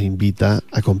Dassi nos invita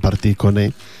a compartir con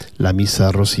él la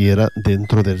misa rociera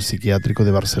dentro del psiquiátrico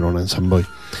de Barcelona, en Sant Boi.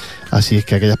 Así es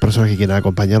que aquellas personas que quieran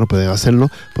acompañarnos pueden hacerlo,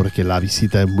 porque la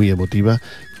visita es muy emotiva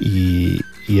y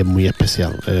es muy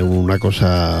especial. Es una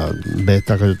cosa, ver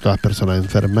estar con todas las personas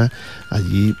enfermas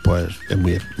allí, pues es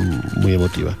muy, muy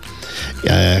emotiva. Y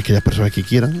aquellas personas que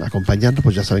quieran acompañarnos,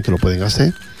 pues ya saben que lo pueden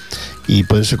hacer y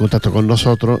pueden ser en contacto con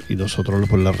nosotros, y nosotros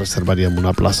pues les reservaríamos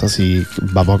una plaza si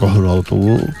vamos a coger un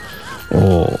autobús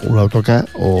o un autocar,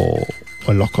 o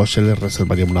en los coches les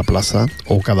reservaríamos una plaza,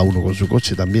 o cada uno con su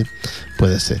coche también,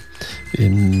 puede ser.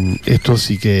 Esto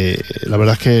sí que, la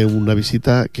verdad es que es una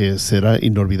visita que será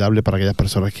inolvidable para aquellas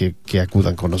personas que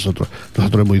acudan con nosotros.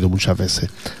 Nosotros hemos ido muchas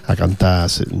veces a cantar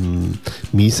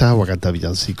misa o a cantar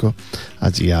villancicos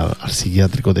allí al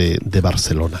psiquiátrico de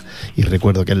Barcelona. Y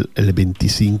recuerdo que el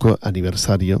 25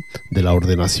 aniversario de la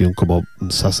ordenación como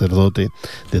sacerdote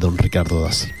de don Ricardo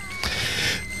Dassi.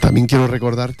 También quiero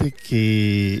recordarte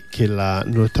que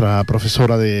nuestra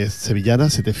profesora de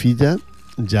sevillana, Setefilla,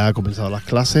 ya ha comenzado las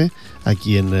clases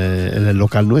aquí en el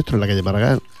local nuestro, en la calle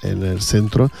Maragall, en el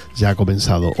centro. Ya ha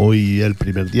comenzado. Hoy el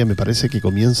primer día, me parece, que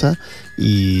comienza,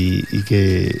 y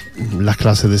que las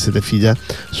clases de Setefilla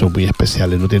son muy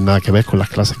especiales. No tienen nada que ver con las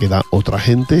clases que da otra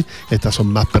gente. Estas son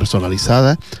más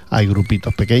personalizadas, hay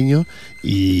grupitos pequeños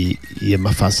y es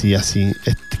más fácil así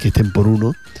que estén por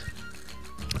uno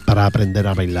para aprender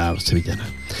a bailar sevillana.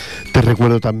 Te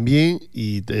recuerdo también,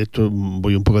 y esto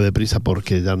voy un poco deprisa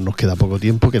porque ya nos queda poco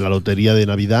tiempo, que la lotería de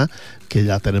Navidad, que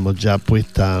ya tenemos ya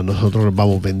puesta, nosotros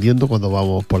vamos vendiendo cuando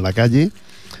vamos por la calle,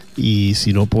 y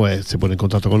si no, pues se pone en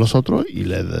contacto con nosotros y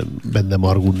le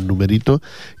vendemos algún numerito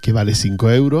que vale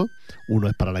 5 euros. 1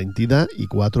 es para la entidad y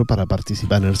 4 para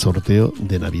participar en el sorteo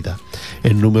de Navidad.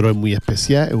 El número es muy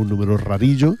especial, es un número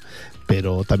rarillo,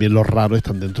 pero también los raros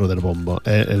están dentro del bombo.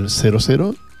 Es el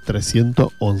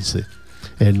 00311.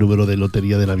 Es el número de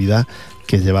lotería de Navidad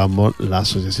que llevamos la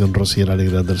Asociación Rociera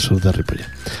Alegría del Sur de Ripollet.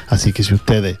 Así que si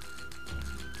ustedes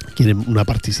quieren una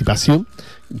participación,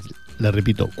 les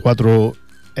repito, 4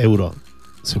 euros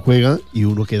se juega y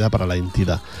 1 queda para la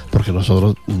entidad, porque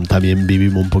nosotros también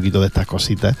vivimos un poquito de estas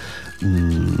cositas,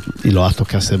 y los actos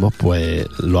que hacemos pues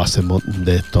lo hacemos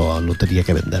de esta lotería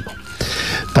que vendemos.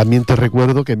 También te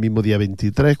recuerdo que el mismo día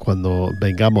 23, cuando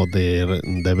vengamos de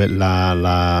ver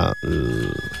la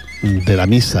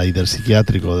misa y del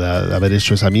psiquiátrico, de haber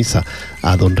hecho esa misa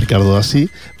a don Ricardo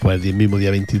Dassi, pues el mismo día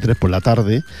 23 por la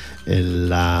tarde,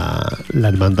 la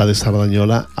hermandad de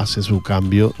Sardañola hace su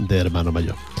cambio de hermano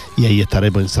mayor, y ahí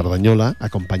estaremos en Sardañola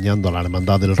acompañando a la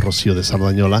hermandad del Rocío de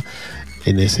Sardañola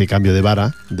en ese cambio de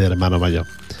vara de hermano mayor.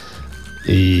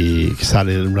 Y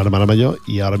sale una hermana mayor,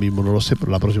 y ahora mismo no lo sé,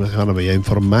 pero la próxima semana me voy a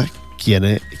informar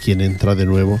quién entra de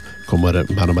nuevo como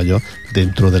hermano mayor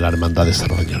dentro de la hermandad de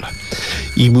Sardañola.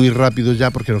 Y muy rápido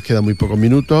ya, porque nos quedan muy pocos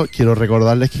minutos, quiero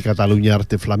recordarles que Cataluña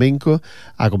Arte Flamenco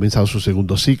ha comenzado su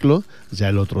segundo ciclo, ya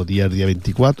el otro día, el día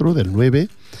 24 del 9,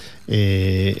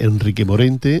 Enrique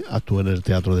Morente actúa en el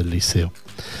Teatro del Liceo.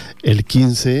 El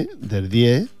 15 del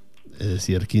 10, es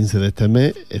decir, el 15 de este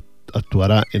mes,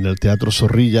 actuará en el Teatro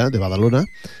Zorrilla de Badalona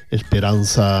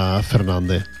Esperanza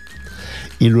Fernández.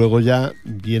 Y luego ya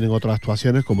vienen otras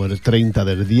actuaciones, como el 30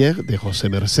 del 10 de José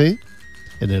Mercé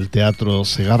en el Teatro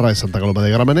Segarra de Santa Coloma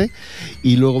de Gramenet,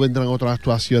 y luego vendrán otras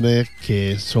actuaciones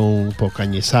que son por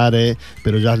Cañizares,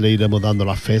 pero ya le iremos dando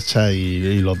las fechas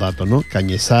y los datos, ¿no?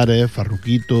 Cañizares,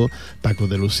 Farruquito, Paco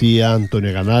de Lucía,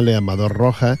 Antonio Canales, Amador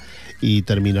Rojas, y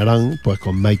terminarán pues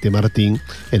con Maite Martín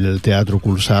en el Teatro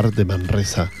Cursar de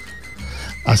Manresa.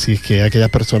 Así es que aquellas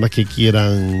personas que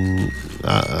quieran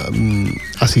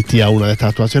asistir a una de estas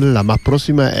actuaciones, la más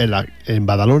próxima es en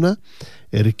Badalona,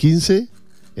 el 15,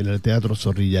 en el Teatro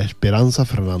Zorrilla, Esperanza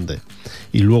Fernández.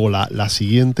 Y luego la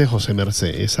siguiente, José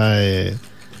Mercé, esa es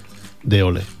de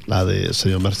Ole, la de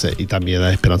señor Merced, y también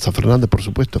a Esperanza Fernández, por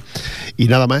supuesto. Y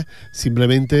nada más,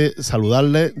 simplemente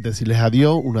saludarles, decirles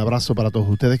adiós, un abrazo para todos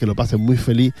ustedes, que lo pasen muy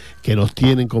feliz, que nos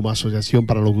tienen como asociación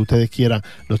para lo que ustedes quieran,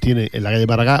 nos tienen en la calle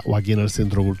Maragall o aquí en el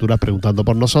Centro Cultural preguntando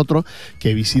por nosotros,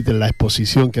 que visiten la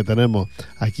exposición que tenemos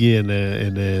aquí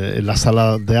en la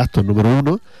sala de actos número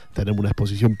 1, tenemos una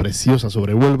exposición preciosa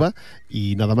sobre Huelva.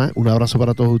 Y nada más, un abrazo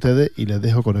para todos ustedes y les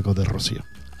dejo con Ecos de Rocío.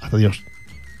 Hasta Dios.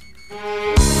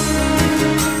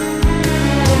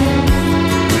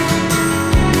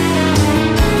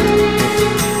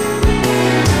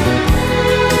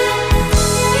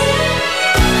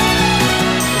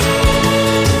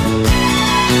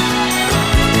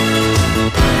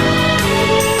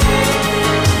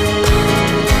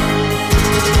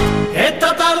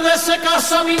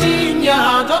 besa mi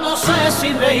niña, yo no sé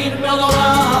si reírme o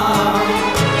llorar.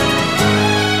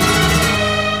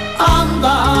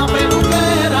 Anda,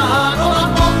 peluquera, no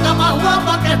la ponga más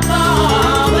guapa que está.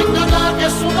 Venga ya que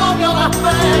su novio la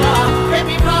espera, que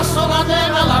mi brazo la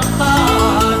lleve al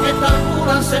altar, que está el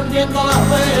cura encendiendo las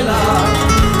velas.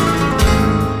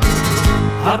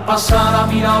 Al pasar ha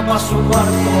mirado pa' su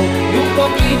cuarto y un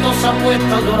poquito se ha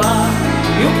puesto a llorar,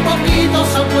 y un poquito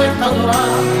se ha puesto a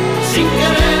llorar. Sin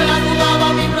querer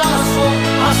ayudaba mi brazo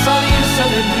a salirse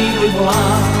del nido y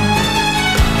volar.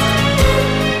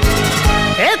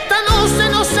 Esta noche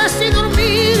no sé si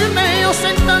dormirme o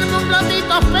sentarme un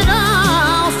ratito a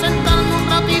esperar, o sentarme un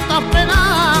ratito a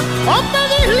esperar, o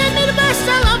pedirle 1000 veces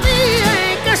a la vida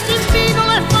que sin mí no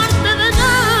le falte de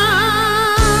nada.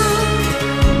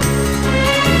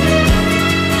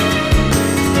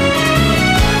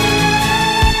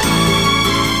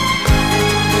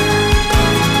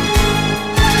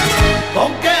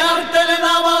 Con qué arte le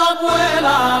daba la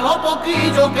abuela lo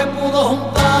poquillo que pudo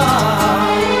juntar.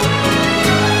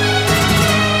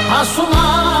 A su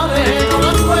madre no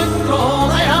la encuentro,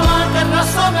 déjala que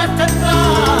razones tendrá,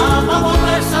 va a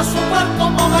volverse a su cuarto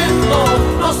momento,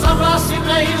 no sabrá si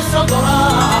reírse o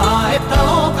llorar, está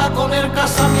loca con el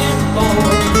casamiento.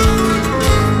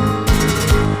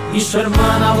 Y su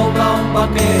hermana dobla un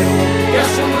vaquero, que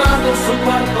hace un rato su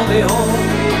cuarto dejó,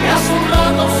 que hace un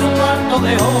rato su cuarto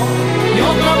dejó, y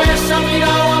otra vez se ha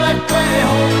mirado al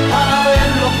espejo para ver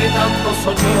lo que tanto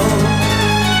soñó.